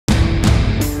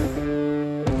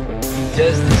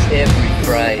does this every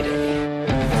Friday.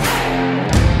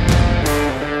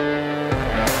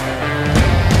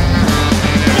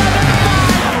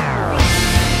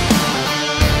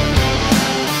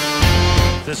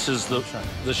 This is the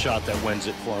shot that wins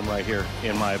it for him right here,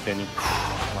 in my opinion.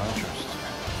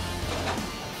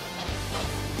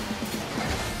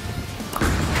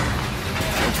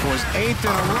 For his 8th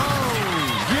in a row.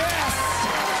 Yes!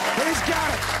 He's got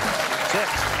it. 6.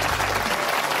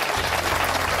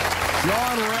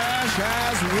 Sean Rash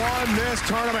has won this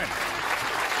tournament.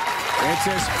 It's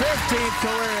his 15th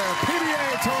career PBA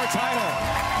Tour title.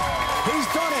 He's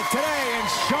done it today in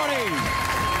Shawnee.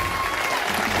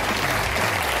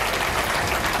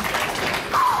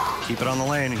 Keep it on the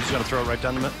lane. He's going to throw it right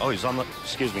down the middle. Oh, he's on the,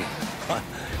 excuse me.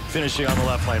 Finishing on the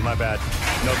left lane, my bad.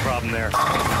 No problem there. How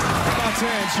about 10,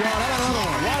 Sean? How about another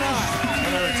one? Why not?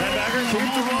 Another 10-bagger?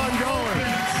 Keep the run going.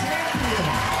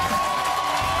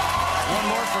 One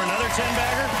more for another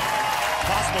 10-bagger.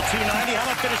 Possible 290. How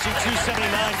about finishing 279,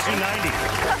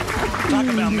 290? Talk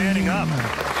about manning up.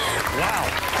 Wow.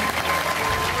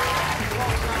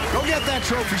 Go get that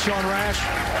trophy, Sean Rash.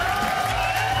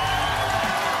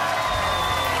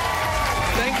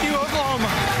 Thank you,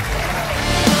 Oklahoma.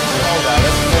 Hold on,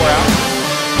 let's 4 out.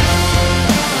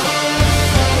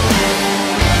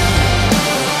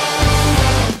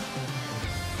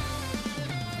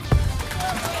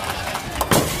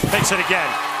 Takes it again.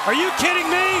 Are you kidding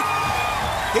me?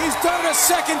 He's done it a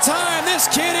second time. This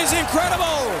kid is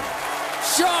incredible.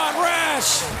 Sean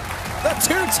Rash, the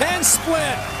 210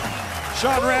 split.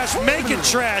 Sean Rash making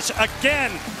trash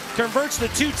again. Converts the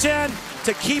 210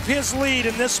 to keep his lead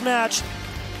in this match.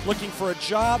 Looking for a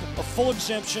job, a full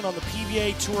exemption on the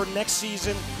PBA Tour next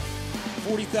season.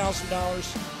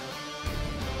 $40,000.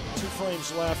 2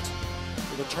 frames left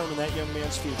to determine that young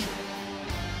man's future.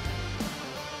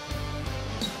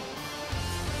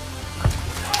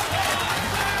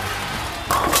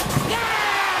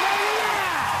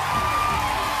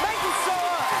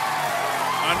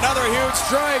 Another huge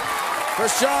strike for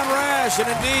Sean Rash, and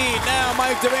indeed now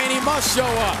Mike Devaney must show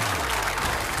up.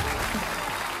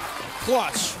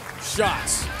 Clutch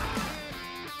shots.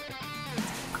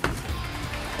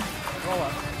 Roll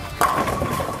up.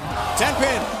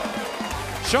 10-pin.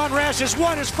 Sean Rash has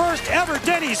won his first ever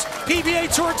Denny's PBA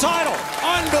Tour title.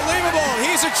 Unbelievable.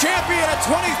 He's a champion at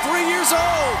 23 years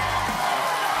old.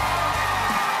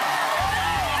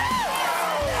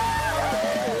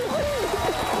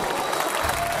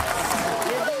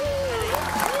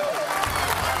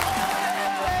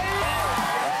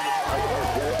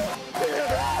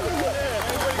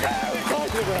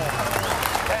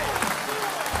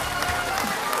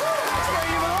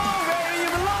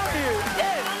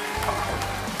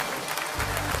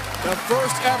 The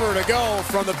first ever to go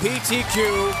from the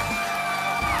PTQ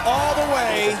all the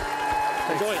way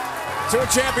to a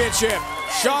championship.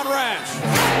 Sean Rash.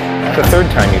 It's the 3rd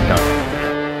time you've done it.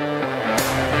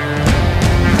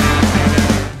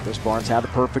 Chris Barnes had the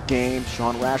perfect game.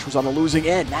 Sean Rash was on the losing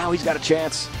end. Now he's got a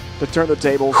chance to turn the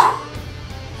tables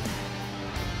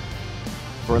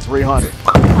for a 300.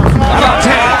 How about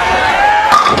 10?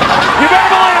 You better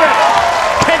believe it.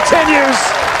 Continues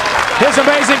his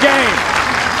amazing game.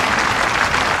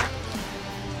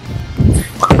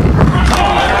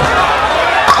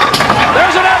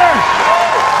 There's another.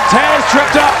 Taz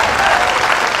tripped up.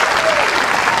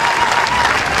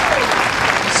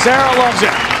 Sarah loves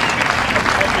it.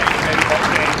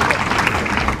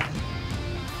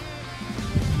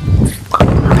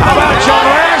 How about Sean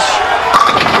Rash?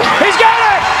 He's got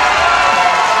it!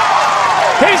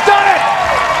 He's done it!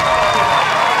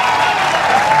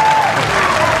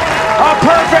 A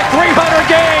perfect 300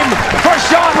 game for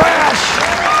Sean Rash.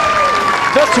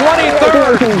 The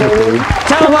 23rd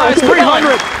televised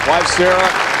 300. Wife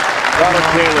Sarah, daughter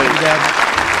Kaylee,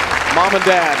 mom and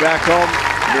dad back home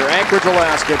near Anchorage,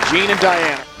 Alaska, Gene and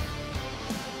Diana.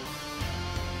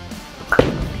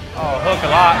 Oh, hook a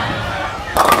lot.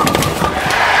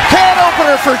 Can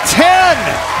opener for 10.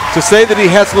 To say that he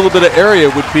has a little bit of area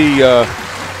would be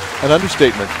an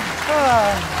understatement.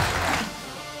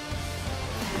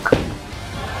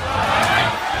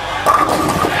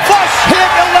 Flush hit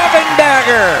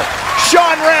 11-bagger.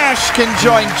 Sean Rash can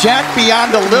join Jack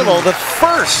Biondolillo, the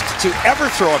first to ever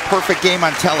throw a perfect game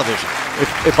on television.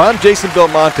 If I'm Jason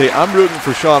Belmonte, I'm rooting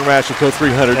for Sean Rash to go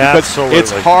 300 because Absolutely.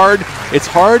 it's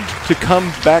hard to come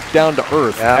back down to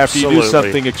earth after you do Absolutely.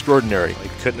 something extraordinary. I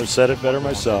couldn't have said it better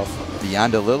myself.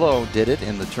 Biondolillo did it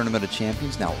in the Tournament of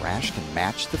Champions. Now Rash can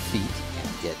match the feat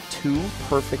and get 2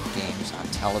 perfect games on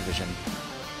television.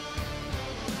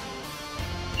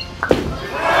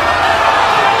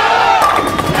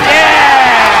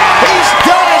 He's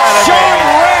done it, Sean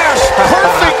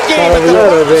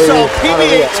with the so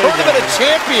PBA Tournament of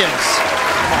Champions.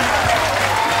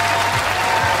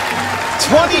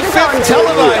 25th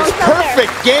televised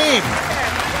perfect game.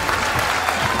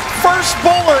 First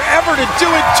bowler ever to do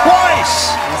it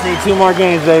twice. Just need 2 more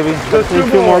games, baby. Just need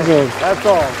 2 more games. That's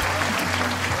all.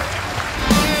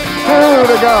 2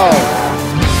 to go.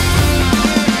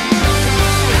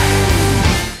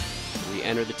 We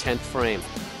enter the 10th frame.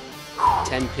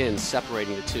 10 pins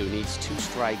separating the two. Needs 2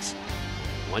 strikes,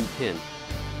 1 pin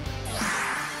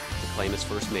to claim his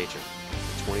first major.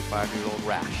 The 25-year-old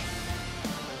Rash.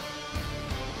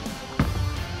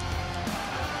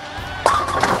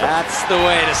 That's the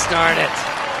way to start it.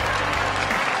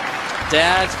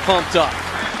 Dad's pumped up.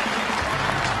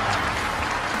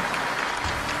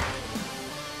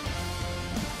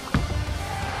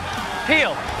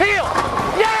 Heel. Heel.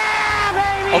 Yeah,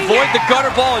 baby. Avoid the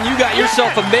gutter ball and you got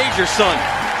yourself a major, son.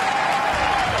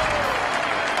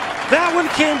 That one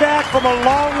came back from a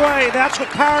long way. That's what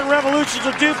power and revolutions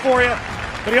will do for you.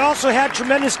 But he also had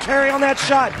tremendous carry on that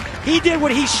shot. He did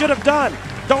what he should have done.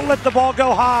 Don't let the ball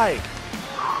go high.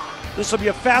 This will be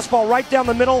a fastball right down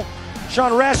the middle.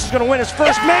 Sean Rash is going to win his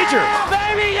first major.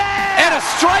 Baby, yeah. And a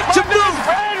strike to boot.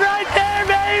 Right there,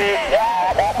 baby. Yeah.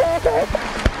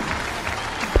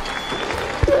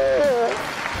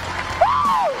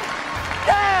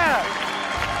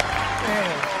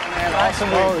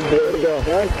 Awesome. Way to go.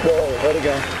 Way to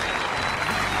go.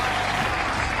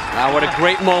 Wow, what a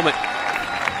great moment.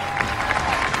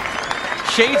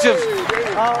 Shades of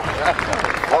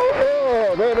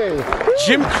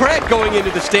Jim Craig going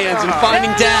into the stands and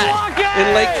finding Dad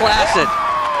in Lake Placid.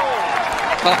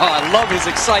 Oh, I love his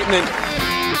excitement.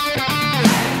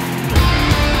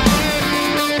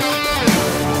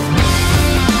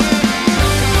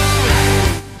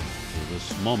 For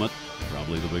this moment,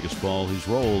 probably the biggest ball he's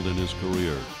rolled in his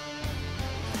career.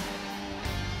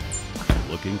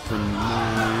 Looking for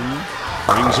 9.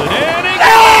 Brings it in. He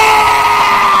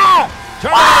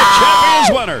Tournament of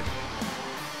Champions winner.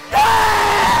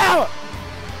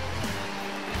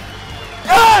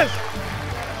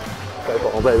 Great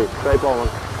ball, baby. Great ball.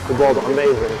 The ball's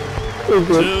amazing.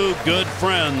 2 good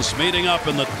friends meeting up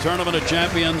in the Tournament of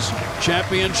Champions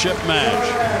championship match.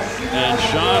 And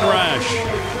Sean Rash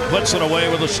puts it away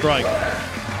with a strike.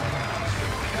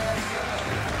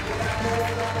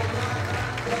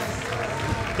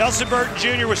 Nelson Burton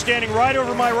Jr. was standing right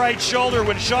over my right shoulder.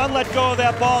 When Sean let go of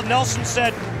that ball, Nelson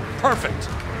said, perfect.